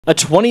A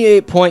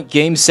 28-point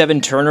Game 7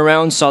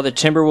 turnaround saw the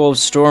Timberwolves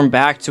storm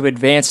back to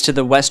advance to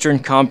the Western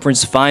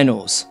Conference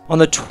Finals. On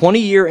the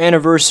 20-year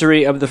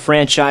anniversary of the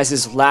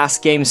franchise's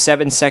last Game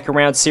 7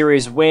 second-round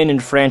series win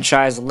and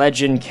franchise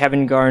legend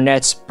Kevin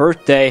Garnett's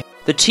birthday,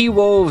 the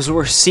T-Wolves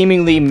were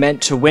seemingly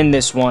meant to win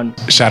this one.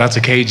 Shout out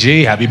to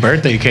KG. Happy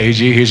birthday,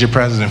 KG. Here's your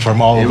present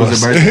from all of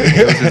us.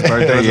 It was his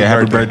birthday. Yeah,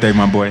 happy birthday,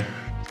 my boy.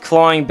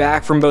 Clawing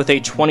back from both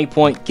a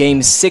 20-point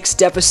Game 6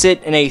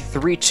 deficit and a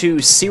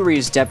 3-2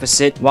 series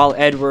deficit, while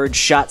Edwards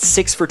shot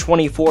 6 for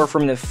 24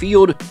 from the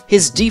field,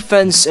 his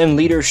defense and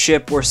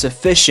leadership were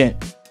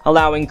sufficient,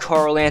 allowing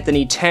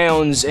Karl-Anthony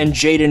Towns and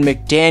Jaden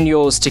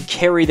McDaniels to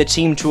carry the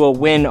team to a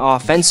win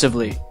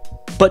offensively.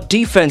 But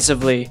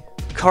defensively,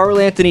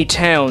 Karl-Anthony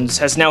Towns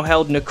has now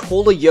held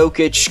Nikola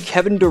Jokic,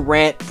 Kevin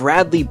Durant,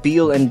 Bradley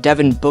Beal, and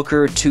Devin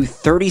Booker to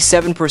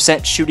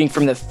 37% shooting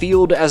from the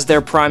field as their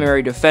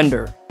primary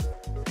defender.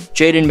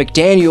 Jaden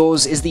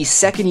McDaniels is the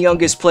second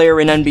youngest player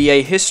in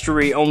NBA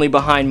history, only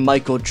behind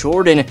Michael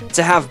Jordan,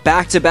 to have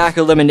back-to-back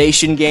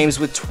elimination games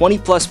with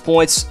 20-plus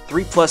points,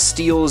 3-plus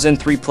steals, and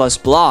 3-plus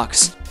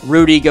blocks.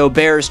 Rudy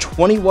Gobert's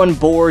 21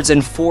 boards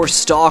and 4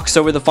 stocks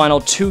over the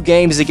final 2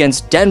 games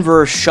against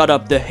Denver shut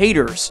up the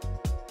haters.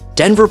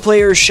 Denver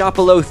players shot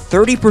below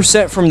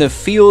 30% from the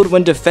field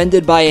when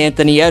defended by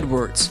Anthony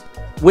Edwards.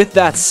 With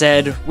that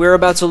said, we're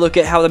about to look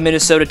at how the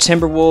Minnesota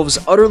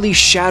Timberwolves utterly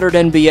shattered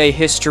NBA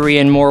history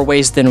in more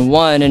ways than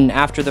one, and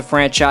after the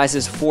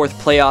franchise's 4th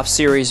playoff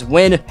series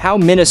win, how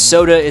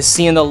Minnesota is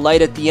seeing the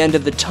light at the end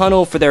of the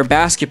tunnel for their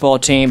basketball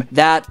team.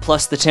 That,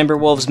 plus the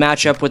Timberwolves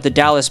matchup with the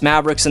Dallas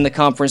Mavericks in the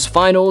conference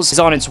finals, is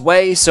on its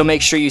way, so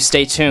make sure you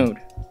stay tuned.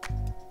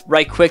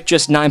 Right quick,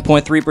 just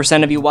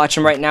 9.3% of you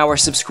watching right now are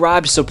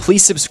subscribed, so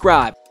please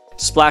subscribe.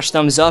 Splash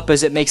thumbs up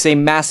as it makes a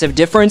massive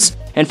difference,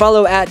 and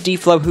follow at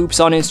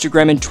DFlowHoops on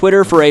Instagram and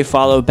Twitter for a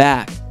follow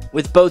back.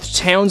 With both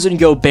Towns and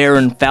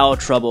Gobert in foul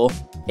trouble,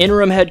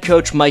 interim head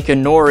coach Mike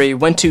Inori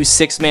went to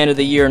 6th Man of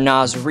the Year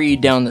Naz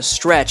Reid down the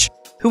stretch,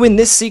 who in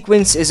this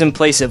sequence is in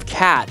place of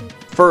Cat.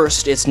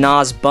 First, it's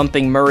Naz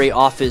bumping Murray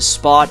off his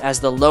spot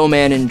as the low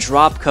man in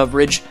drop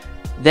coverage.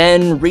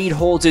 Then, Reid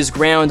holds his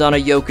ground on a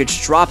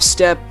Jokic drop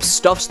step,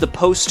 stuffs the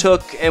post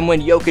hook, and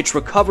when Jokic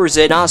recovers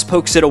it, Naz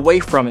pokes it away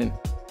from him.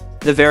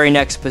 The very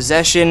next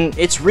possession,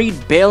 it's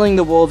Reid bailing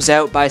the Wolves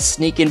out by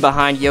sneaking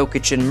behind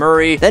Jokic and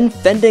Murray, then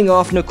fending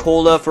off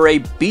Nikola for a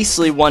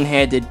beastly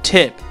one-handed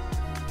tip.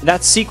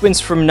 That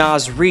sequence from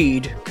Naz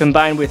Reid,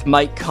 combined with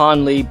Mike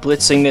Conley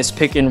blitzing this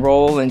pick and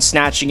roll and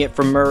snatching it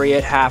from Murray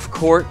at half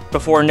court,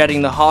 before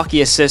netting the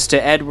hockey assist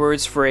to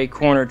Edwards for a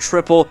corner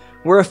triple,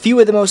 were a few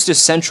of the most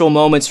essential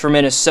moments for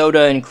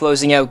Minnesota in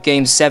closing out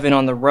Game 7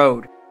 on the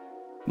road.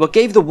 What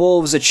gave the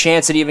Wolves a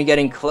chance at even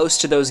getting close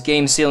to those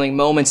game-sealing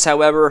moments,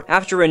 however,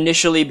 after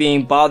initially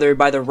being bothered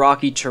by the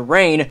rocky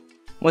terrain,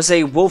 was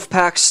a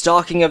Wolfpack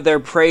stalking of their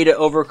prey to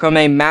overcome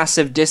a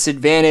massive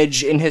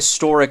disadvantage in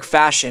historic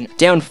fashion.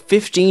 Down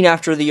 15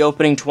 after the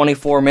opening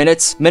 24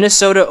 minutes,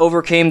 Minnesota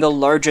overcame the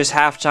largest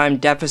halftime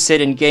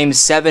deficit in Game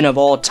 7 of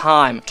all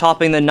time,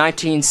 topping the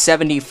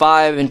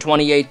 1975 and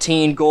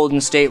 2018 Golden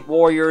State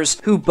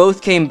Warriors, who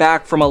both came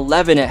back from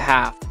 11 at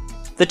half.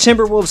 The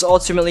Timberwolves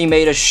ultimately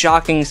made a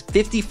shocking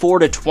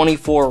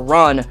 54-24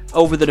 run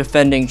over the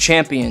defending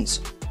champions.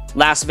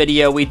 Last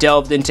video we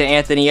delved into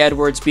Anthony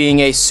Edwards being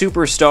a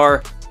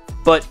superstar,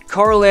 but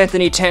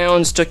Karl-Anthony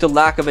Towns took the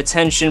lack of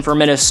attention for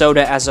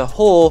Minnesota as a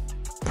whole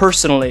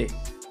personally.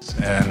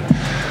 And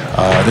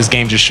this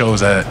game just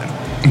shows that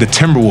the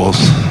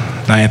Timberwolves,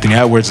 not Anthony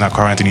Edwards, not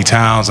Karl-Anthony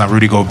Towns, not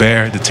Rudy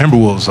Gobert, the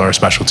Timberwolves are a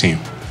special team.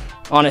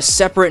 On a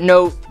separate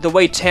note, the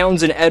way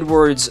Towns and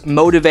Edwards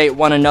motivate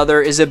one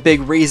another is a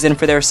big reason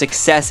for their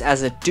success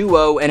as a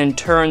duo and in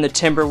turn the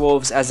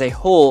Timberwolves as a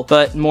whole,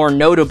 but more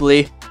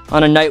notably,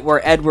 on a night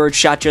where Edwards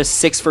shot just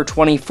 6 for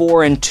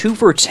 24 and 2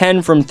 for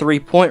 10 from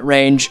 3-point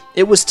range,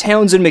 it was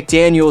Towns and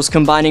McDaniels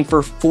combining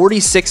for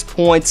 46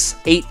 points,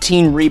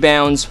 18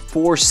 rebounds,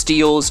 4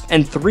 steals,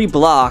 and 3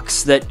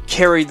 blocks that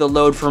carried the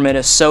load for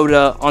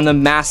Minnesota on the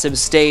massive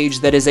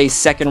stage that is a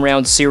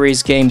second-round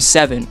series Game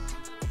 7.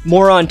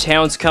 More on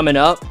Towns coming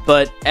up,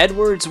 but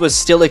Edwards was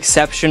still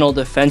exceptional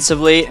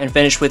defensively and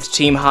finished with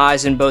team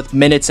highs in both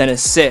minutes and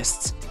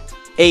assists.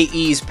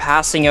 AE's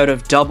passing out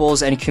of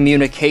doubles and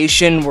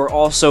communication were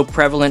also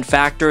prevalent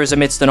factors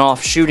amidst an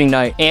off shooting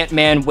night.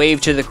 Ant-Man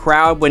waved to the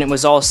crowd when it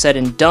was all said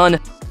and done,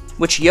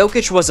 which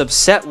Jokic was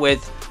upset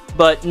with,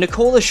 but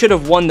Nikola should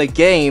have won the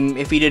game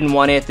if he didn't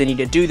want Anthony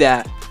to do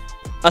that.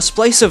 A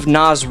splice of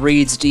Naz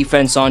Reid's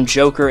defense on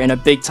Joker in a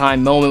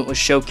big-time moment was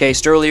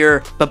showcased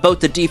earlier, but both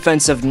the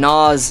defense of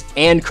Naz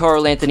and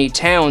Karl-Anthony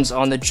Towns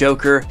on the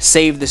Joker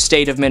saved the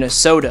state of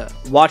Minnesota.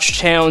 Watch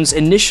Towns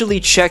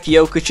initially check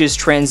Jokic's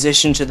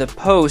transition to the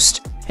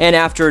post, and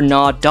after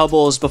Nah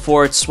doubles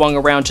before it swung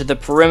around to the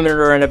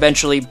perimeter and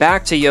eventually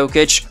back to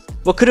Jokic,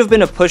 what could have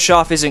been a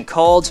push-off isn't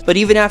called, but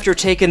even after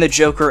taking the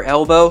Joker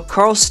elbow,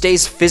 Karl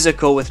stays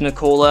physical with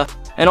Nikola,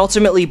 and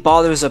ultimately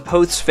bothers a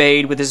post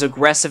fade with his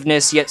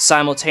aggressiveness yet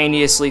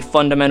simultaneously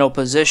fundamental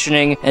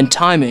positioning and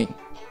timing.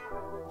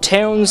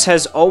 Towns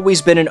has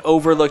always been an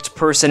overlooked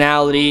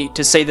personality,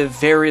 to say the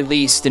very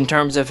least, in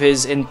terms of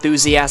his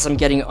enthusiasm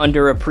getting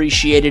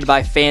underappreciated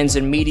by fans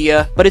and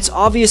media, but it's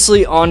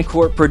obviously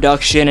on-court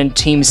production and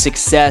team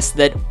success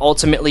that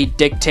ultimately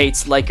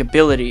dictates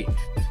likability.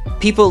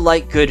 People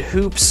like good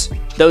hoops,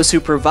 those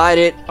who provide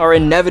it are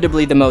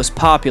inevitably the most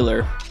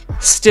popular.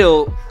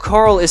 Still,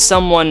 Karl is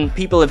someone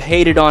people have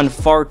hated on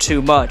far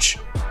too much.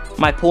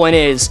 My point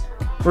is,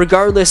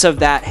 regardless of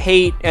that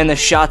hate and the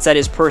shots at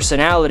his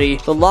personality,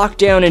 the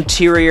lockdown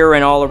interior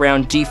and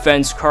all-around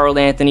defense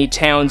Karl-Anthony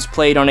Towns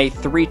played on a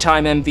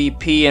 3-time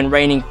MVP and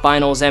reigning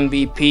Finals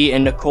MVP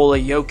in Nikola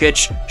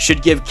Jokic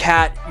should give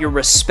Cat your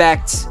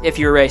respect if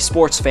you're a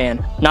sports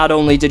fan. Not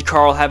only did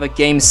Karl have a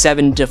Game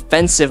 7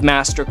 defensive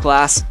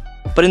masterclass,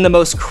 but in the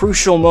most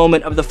crucial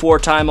moment of the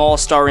 4-time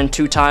All-Star and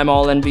 2-time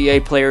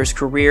All-NBA player's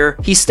career,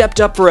 he stepped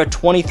up for a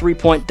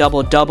 23-point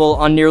double-double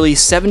on nearly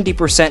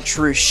 70%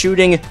 true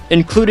shooting,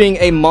 including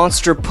a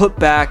monster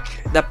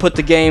putback that put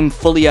the game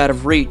fully out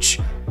of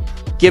reach.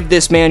 Give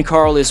this man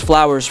Karl his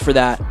flowers for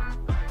that.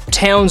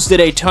 Towns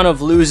did a ton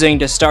of losing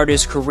to start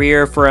his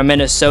career for a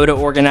Minnesota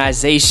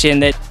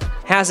organization that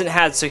hasn't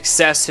had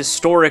success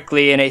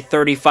historically in a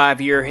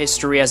 35-year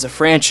history as a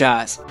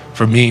franchise.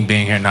 For me,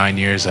 being here 9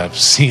 years, I've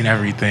seen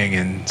everything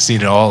and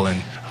seen it all,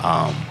 and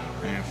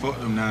man, fuck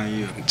them 9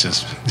 years.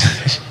 Just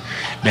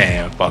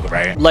man, fuck it,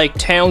 right? Like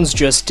Towns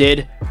just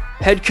did,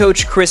 head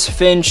coach Chris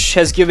Finch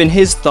has given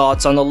his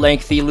thoughts on the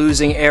lengthy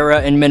losing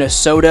era in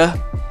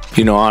Minnesota.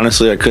 You know,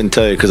 honestly, I couldn't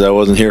tell you because I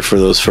wasn't here for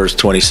those first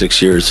 26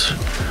 years,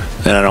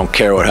 and I don't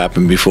care what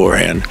happened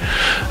beforehand.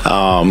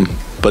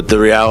 But the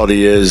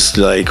reality is,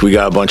 like, we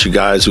got a bunch of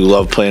guys who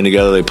love playing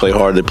together. They play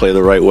hard. They play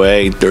the right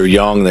way. They're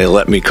young. They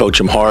let me coach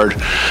them hard.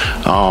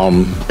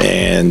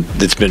 And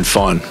it's been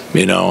fun,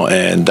 you know,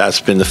 and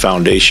that's been the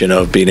foundation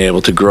of being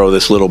able to grow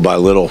this little by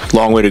little.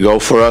 Long way to go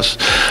for us.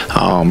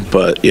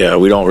 But, yeah,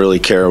 we don't really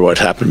care what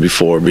happened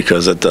before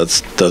because that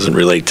doesn't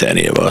relate to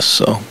any of us,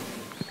 so.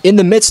 In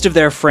the midst of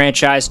their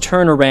franchise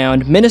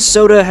turnaround,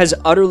 Minnesota has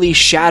utterly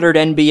shattered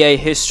NBA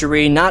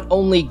history, not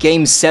only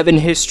Game 7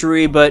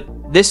 history, but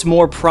this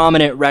more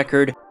prominent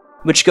record,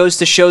 which goes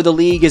to show the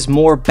league is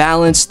more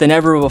balanced than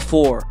ever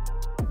before.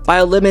 By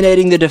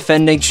eliminating the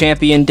defending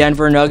champion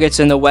Denver Nuggets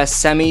in the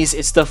West semis,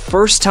 it's the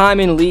first time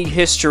in league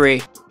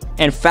history,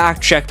 and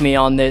fact check me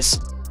on this,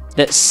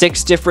 that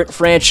 6 different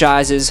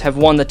franchises have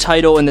won the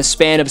title in the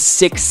span of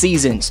 6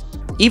 seasons.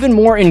 Even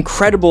more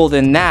incredible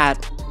than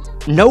that,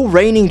 no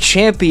reigning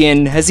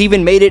champion has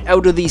even made it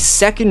out of the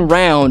second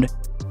round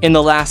in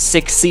the last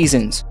 6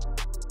 seasons.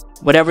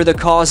 Whatever the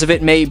cause of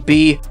it may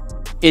be,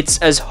 it's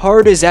as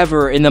hard as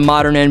ever in the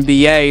modern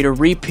NBA to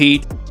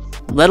repeat,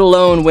 let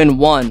alone win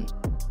one.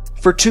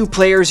 For 2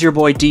 players your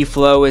boy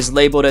D-Flow is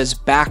labeled as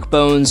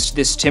backbones to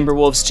this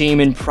Timberwolves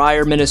team in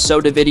prior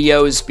Minnesota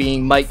videos,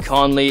 being Mike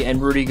Conley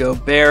and Rudy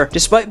Gobert,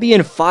 despite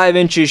being 5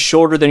 inches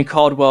shorter than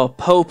Caldwell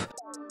Pope.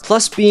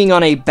 Plus being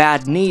on a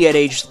bad knee at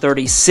age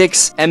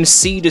 36,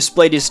 MC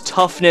displayed his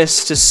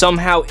toughness to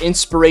somehow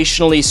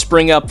inspirationally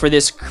spring up for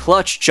this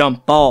clutch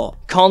jump ball.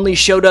 Conley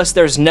showed us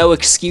there's no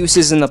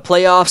excuses in the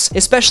playoffs,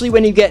 especially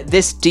when you get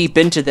this deep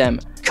into them.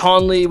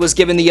 Conley was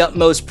given the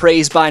utmost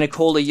praise by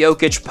Nikola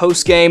Jokic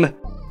postgame,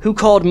 who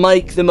called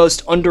Mike the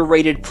most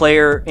underrated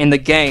player in the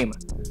game.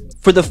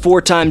 For the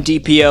 4-time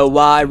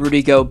DPOY,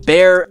 Rudy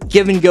Gobert,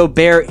 given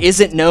Gobert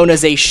isn't known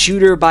as a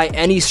shooter by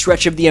any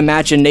stretch of the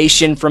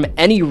imagination from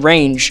any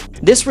range,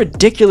 this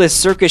ridiculous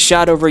circus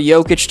shot over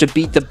Jokic to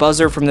beat the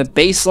buzzer from the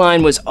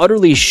baseline was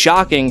utterly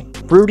shocking.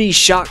 Rudy's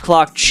shot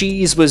clock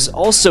cheese was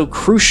also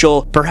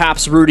crucial.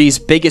 Perhaps Rudy's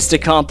biggest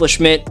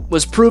accomplishment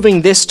was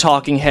proving this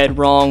talking head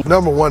wrong.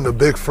 Number one, the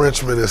big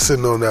Frenchman is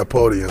sitting on that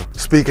podium,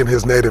 speaking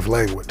his native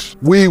language.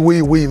 We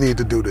need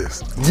to do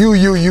this.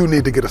 You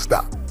need to get a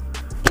stop.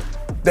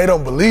 They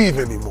don't believe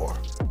anymore.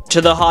 To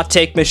the hot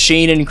take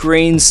machine in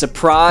Green's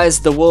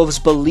surprise, the Wolves'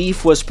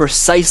 belief was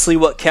precisely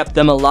what kept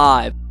them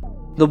alive.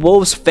 The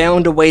Wolves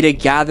found a way to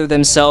gather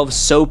themselves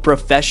so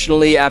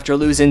professionally after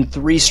losing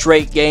 3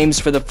 straight games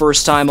for the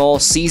first time all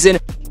season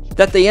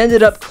that they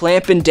ended up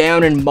clamping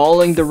down and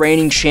mauling the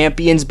reigning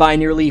champions by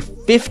nearly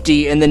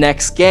 50 in the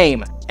next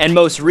game. And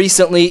most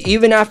recently,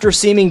 even after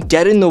seeming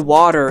dead in the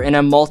water in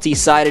a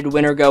multi-sided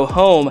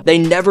win-or-go-home, they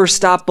never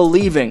stopped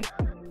believing,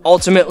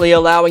 ultimately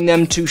allowing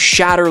them to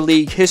shatter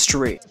league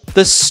history.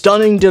 The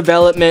stunning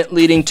development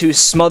leading to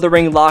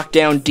smothering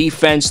lockdown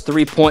defense,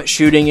 3-point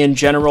shooting, and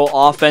general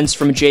offense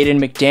from Jaden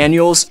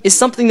McDaniels is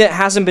something that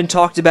hasn't been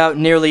talked about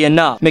nearly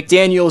enough.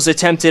 McDaniels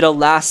attempted a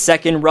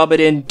last-second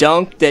rub-it-in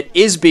dunk that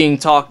is being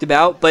talked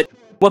about, but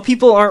what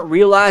people aren't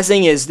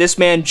realizing is this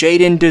man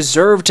Jaden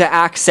deserved to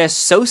access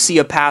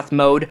sociopath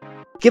mode,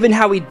 given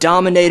how he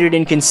dominated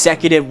in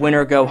consecutive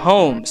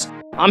win-or-go-homes.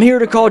 I'm here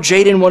to call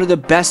Jaden one of the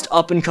best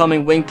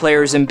up-and-coming wing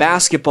players in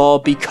basketball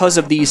because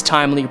of these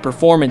timely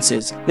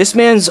performances. This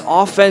man's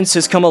offense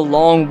has come a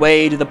long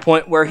way to the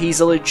point where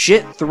he's a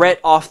legit threat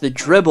off the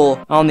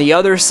dribble. On the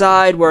other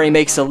side, where he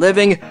makes a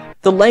living,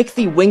 the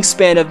lengthy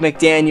wingspan of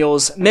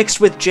McDaniels,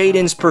 mixed with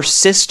Jaden's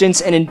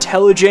persistence and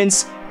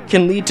intelligence,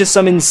 can lead to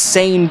some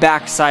insane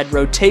backside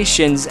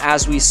rotations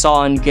as we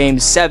saw in Game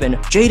 7.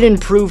 Jaden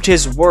proved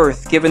his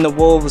worth given the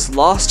Wolves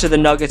lost to the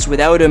Nuggets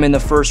without him in the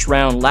first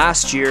round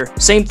last year.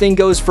 Same thing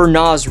goes for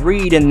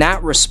Reid in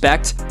that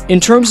respect. In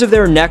terms of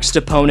their next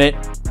opponent,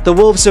 the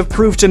Wolves have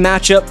proved to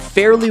match up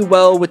fairly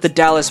well with the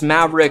Dallas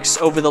Mavericks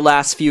over the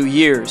last few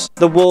years.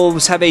 The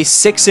Wolves have a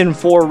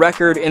 6-4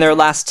 record in their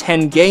last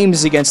 10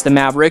 games against the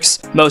Mavericks.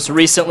 Most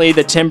recently,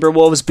 the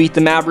Timberwolves beat the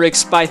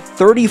Mavericks by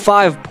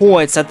 35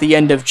 points at the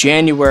end of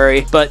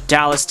January, but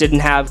Dallas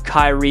didn't have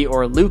Kyrie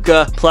or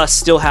Luka, plus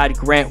still had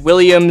Grant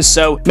Williams,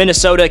 so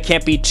Minnesota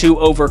can't be too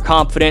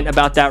overconfident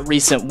about that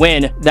recent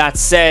win. That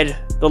said,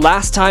 the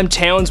last time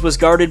Towns was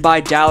guarded by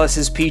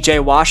Dallas's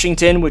PJ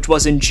Washington, which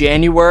was in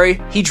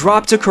January, he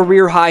dropped a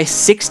career-high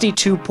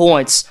 62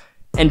 points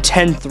and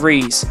 10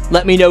 threes.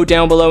 Let me know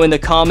down below in the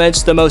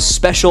comments the most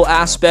special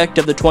aspect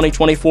of the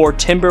 2024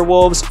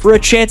 Timberwolves for a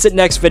chance at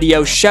next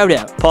video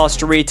shoutout. Pause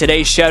to read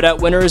today's shoutout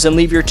winners and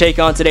leave your take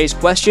on today's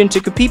question to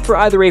compete for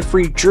either a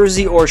free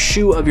jersey or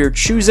shoe of your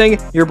choosing.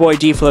 Your boy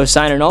D-Flow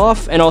signing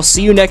off, and I'll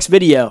see you next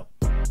video.